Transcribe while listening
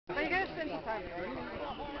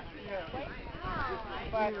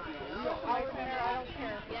But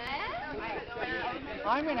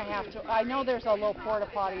I'm going to have to. I know there's a little porta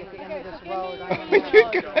potty at the end of this road.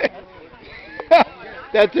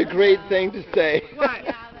 That's a great thing to say. What?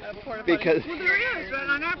 Because well, there is, but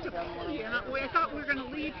I have to pull you. I thought we were going to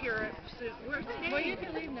leave here. We're staying. Well, you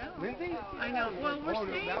can leave now. Really? I know. Well, we're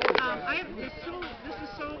staying. I have this is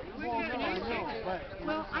so. We're getting anything.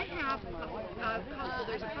 Well, I have a couple.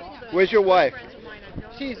 There's a couple. Where's your wife?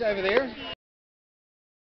 She's over there.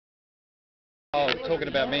 Oh, talking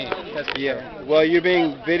about me. Yeah. Well, you're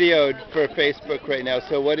being videoed for Facebook right now.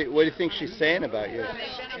 So what do you think she's saying about you?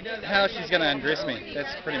 How she's going to undress me.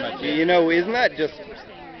 That's pretty much it. You know, isn't that just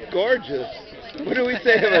gorgeous? What do we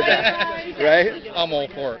say about that? Right? I'm all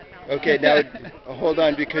for it. Okay, now hold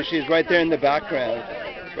on, because she's right there in the background.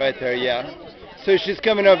 Right there, yeah. So she's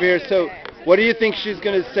coming over here. So what do you think she's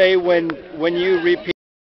going to say when you repeat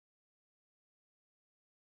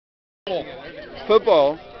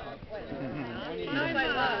football?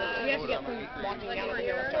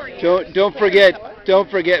 Don't forget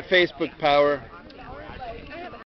Facebook power.